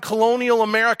out in colonial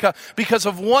America because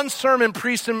of one sermon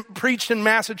preached in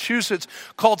Massachusetts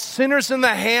called Sinners in the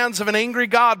Hands of an Angry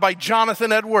God by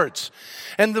Jonathan Edwards.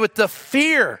 And with the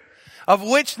fear of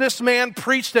which this man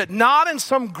preached it, not in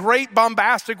some great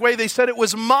bombastic way. They said it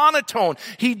was monotone.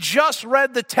 He just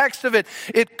read the text of it.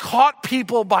 It caught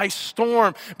people by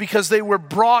storm because they were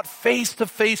brought face to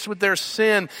face with their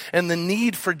sin and the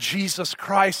need for Jesus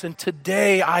Christ. And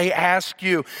today I ask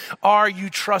you, are you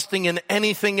trusting in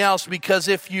anything else? Because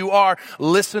if you are,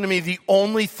 listen to me, the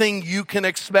only thing you can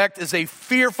expect is a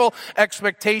fearful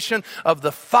expectation of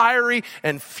the fiery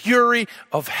and fury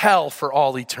of hell for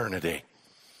all eternity.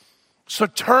 So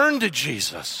turn to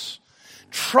Jesus.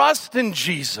 Trust in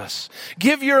Jesus.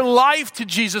 Give your life to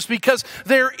Jesus because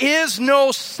there is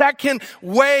no second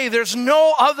way. There's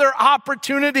no other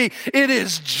opportunity. It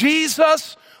is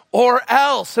Jesus or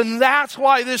else. And that's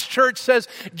why this church says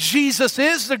Jesus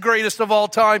is the greatest of all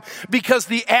time, because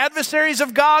the adversaries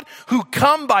of God who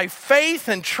come by faith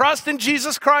and trust in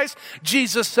Jesus Christ,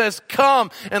 Jesus says, come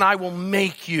and I will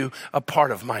make you a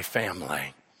part of my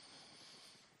family.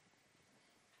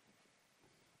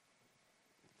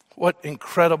 What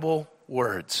incredible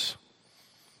words.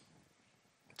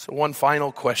 So one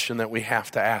final question that we have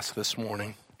to ask this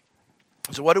morning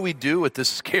is, what do we do with this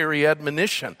scary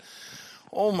admonition?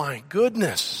 Oh my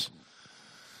goodness.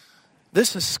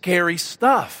 This is scary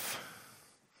stuff.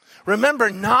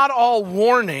 Remember, not all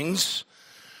warnings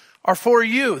are for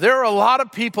you. There are a lot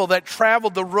of people that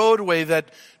traveled the roadway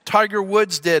that Tiger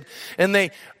Woods did, and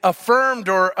they affirmed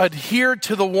or adhered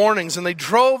to the warnings, and they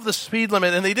drove the speed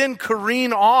limit, and they didn't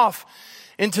careen off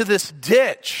into this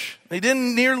ditch. They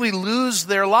didn't nearly lose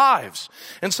their lives.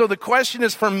 And so the question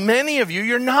is, for many of you,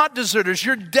 you're not deserters.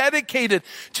 You're dedicated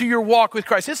to your walk with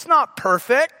Christ. It's not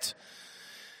perfect.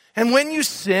 And when you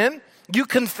sin, you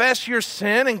confess your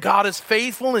sin, and God is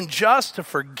faithful and just to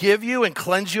forgive you and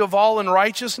cleanse you of all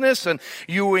unrighteousness. And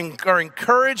you are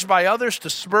encouraged by others to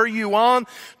spur you on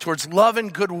towards love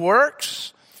and good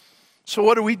works. So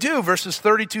what do we do? Verses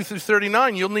 32 through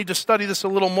 39. You'll need to study this a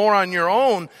little more on your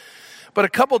own. But a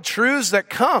couple truths that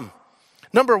come.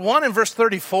 Number one, in verse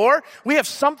 34, we have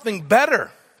something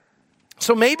better.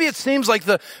 So maybe it seems like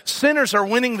the sinners are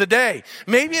winning the day.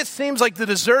 Maybe it seems like the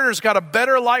deserters got a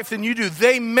better life than you do.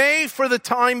 They may for the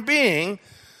time being.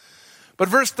 But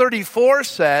verse 34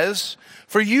 says,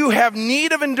 for you have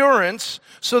need of endurance,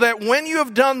 so that when you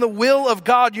have done the will of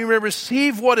God, you may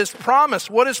receive what is promised.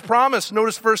 What is promised?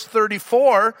 Notice verse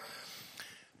 34.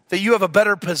 That you have a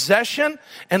better possession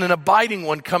and an abiding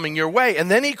one coming your way.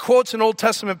 And then he quotes an Old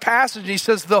Testament passage. He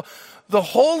says, the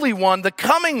Holy One, the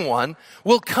coming one,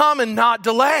 will come and not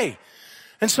delay.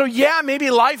 And so, yeah,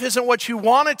 maybe life isn't what you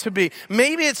want it to be.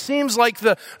 Maybe it seems like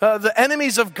the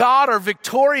enemies of God are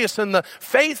victorious and the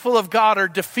faithful of God are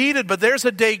defeated. But there's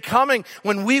a day coming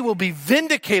when we will be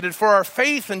vindicated for our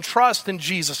faith and trust in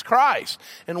Jesus Christ.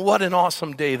 And what an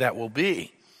awesome day that will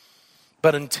be.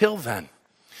 But until then,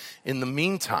 in the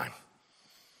meantime,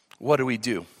 what do we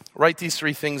do? Write these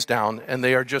three things down, and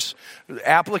they are just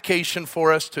application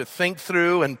for us to think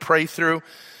through and pray through.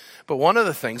 But one of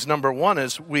the things, number one,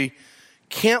 is we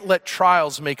can't let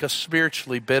trials make us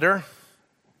spiritually bitter.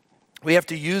 We have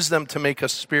to use them to make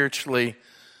us spiritually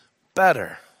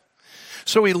better.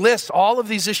 So he lists all of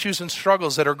these issues and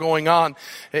struggles that are going on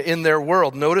in their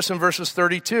world. Notice in verses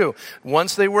 32,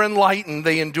 once they were enlightened,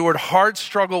 they endured hard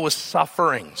struggle with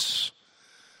sufferings.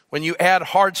 When you add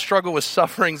hard struggle with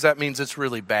sufferings, that means it's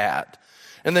really bad.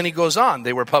 And then he goes on.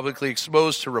 They were publicly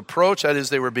exposed to reproach. That is,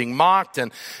 they were being mocked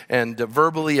and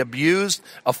verbally abused.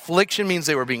 Affliction means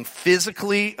they were being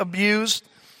physically abused.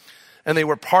 And they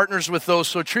were partners with those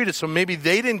so treated. So maybe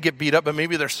they didn't get beat up, but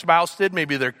maybe their spouse did.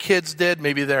 Maybe their kids did.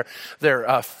 Maybe their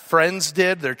friends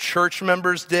did. Their church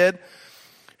members did.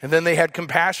 And then they had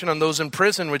compassion on those in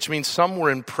prison, which means some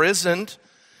were imprisoned.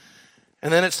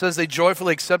 And then it says they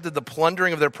joyfully accepted the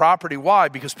plundering of their property. Why?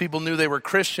 Because people knew they were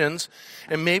Christians.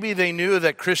 And maybe they knew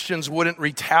that Christians wouldn't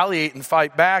retaliate and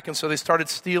fight back. And so they started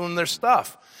stealing their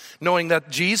stuff. Knowing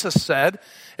that Jesus said,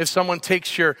 if someone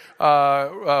takes your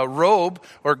robe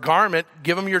or garment,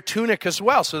 give them your tunic as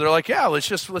well. So they're like, yeah, let's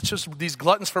just these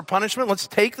gluttons for punishment, let's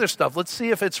take their stuff. Let's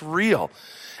see if it's real.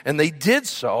 And they did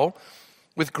so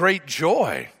with great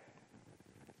joy.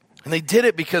 And they did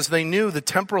it because they knew the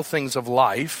temporal things of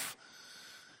life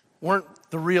weren't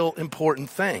the real important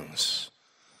things.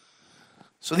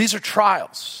 So these are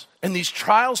trials. And these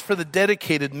trials for the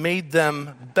dedicated made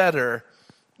them better,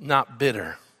 not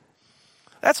bitter.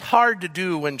 That's hard to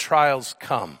do when trials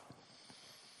come.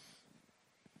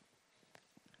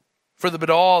 For the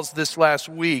Badals this last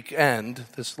weekend,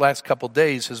 this last couple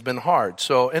days has been hard.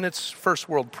 And it's first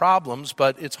world problems,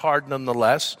 but it's hard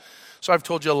nonetheless. So I've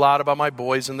told you a lot about my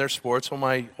boys and their sports. Well,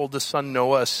 my oldest son,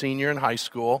 Noah, a senior in high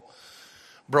school,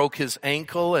 broke his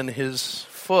ankle and his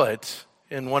foot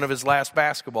in one of his last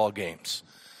basketball games.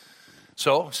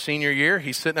 So, senior year,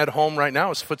 he's sitting at home right now.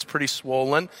 His foot's pretty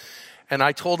swollen. And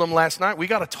I told him last night, we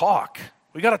got to talk.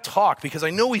 We got to talk because I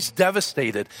know he's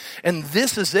devastated. And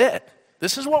this is it.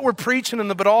 This is what we're preaching in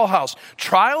the Badal house.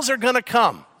 Trials are going to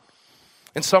come.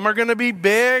 And some are going to be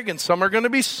big and some are going to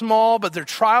be small, but they're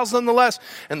trials nonetheless.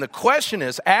 And the question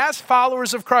is, as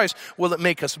followers of Christ, will it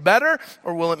make us better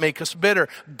or will it make us bitter?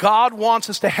 God wants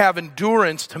us to have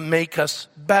endurance to make us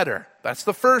better. That's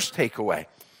the first takeaway.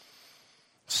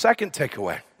 Second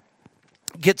takeaway.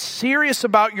 Get serious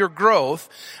about your growth.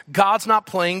 God's not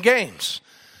playing games.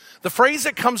 The phrase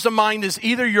that comes to mind is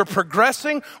either you're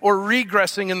progressing or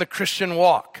regressing in the Christian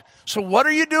walk. So what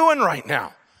are you doing right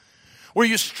now? Were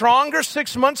you stronger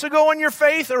 6 months ago in your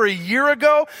faith or a year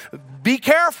ago? Be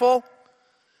careful.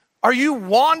 Are you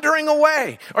wandering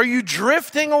away? Are you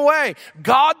drifting away?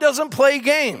 God doesn't play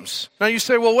games. Now you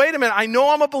say, well, wait a minute. I know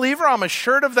I'm a believer. I'm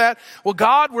assured of that. Well,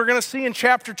 God, we're going to see in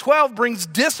chapter 12, brings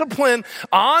discipline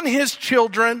on his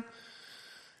children.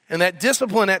 And that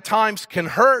discipline at times can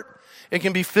hurt. It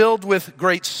can be filled with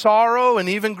great sorrow and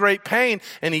even great pain.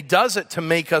 And he does it to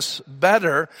make us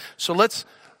better. So let's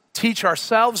teach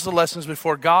ourselves the lessons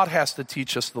before God has to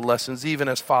teach us the lessons, even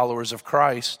as followers of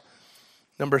Christ.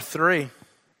 Number 3,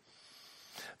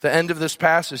 the end of this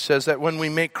passage says that when we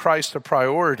make Christ a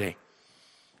priority,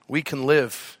 we can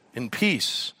live in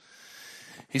peace.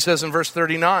 He says in verse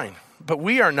 39, but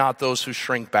we are not those who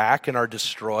shrink back and are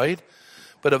destroyed,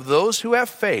 but of those who have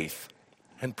faith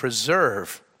and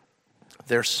preserve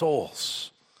their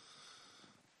souls.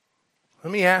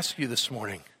 Let me ask you this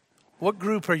morning, what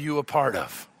group are you a part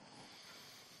of?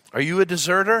 Are you a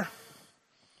deserter?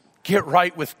 Get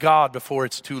right with God before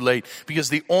it's too late, because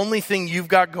the only thing you've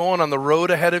got going on the road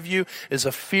ahead of you is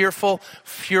a fearful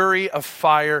fury of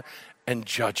fire and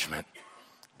judgment.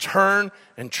 Turn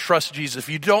and trust Jesus. If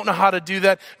you don't know how to do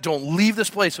that, don't leave this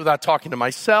place without talking to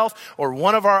myself or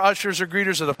one of our ushers or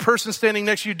greeters or the person standing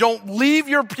next to you. Don't leave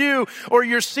your pew or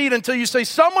your seat until you say,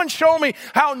 someone show me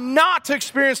how not to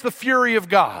experience the fury of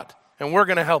God. And we're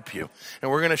going to help you. And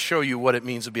we're going to show you what it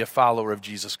means to be a follower of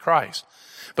Jesus Christ.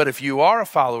 But if you are a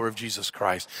follower of Jesus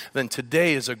Christ, then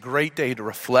today is a great day to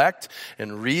reflect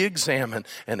and re-examine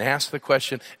and ask the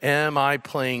question, am I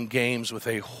playing games with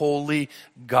a holy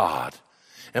God?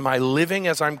 Am I living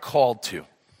as I'm called to?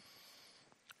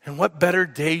 And what better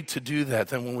day to do that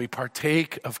than when we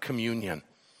partake of communion?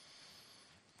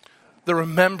 The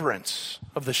remembrance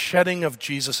of the shedding of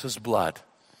Jesus' blood.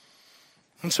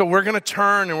 And so we're going to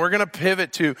turn and we're going to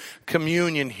pivot to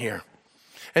communion here.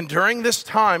 And during this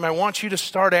time, I want you to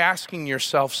start asking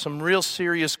yourself some real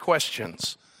serious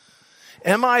questions.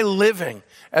 Am I living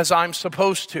as I'm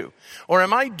supposed to? Or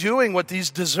am I doing what these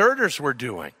deserters were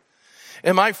doing?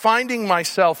 Am I finding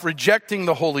myself rejecting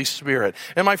the Holy Spirit?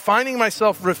 Am I finding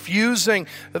myself refusing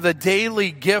the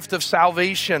daily gift of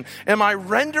salvation? Am I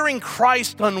rendering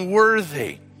Christ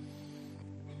unworthy?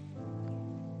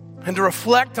 And to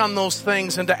reflect on those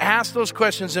things and to ask those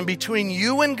questions in between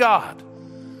you and God.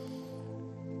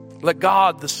 Let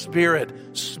God, the Spirit,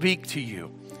 speak to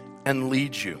you and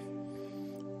lead you.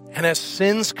 And as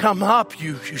sins come up,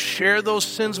 you share those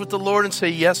sins with the Lord and say,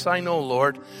 yes, I know,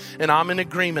 Lord, and I'm in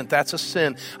agreement. That's a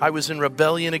sin. I was in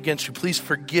rebellion against you. Please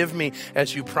forgive me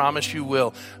as you promise you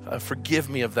will. Forgive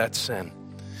me of that sin.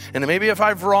 And maybe if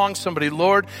I've wronged somebody,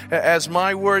 Lord, as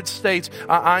my word states,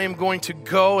 I am going to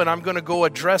go and I'm going to go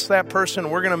address that person.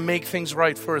 We're going to make things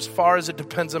right. For as far as it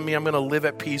depends on me, I'm going to live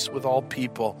at peace with all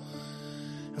people.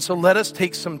 And so let us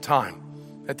take some time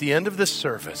at the end of this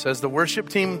service, as the worship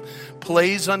team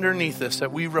plays underneath us,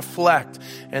 that we reflect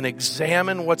and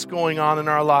examine what's going on in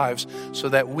our lives so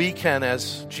that we can,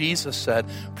 as Jesus said,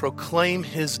 proclaim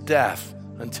his death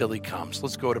until he comes.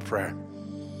 Let's go to prayer.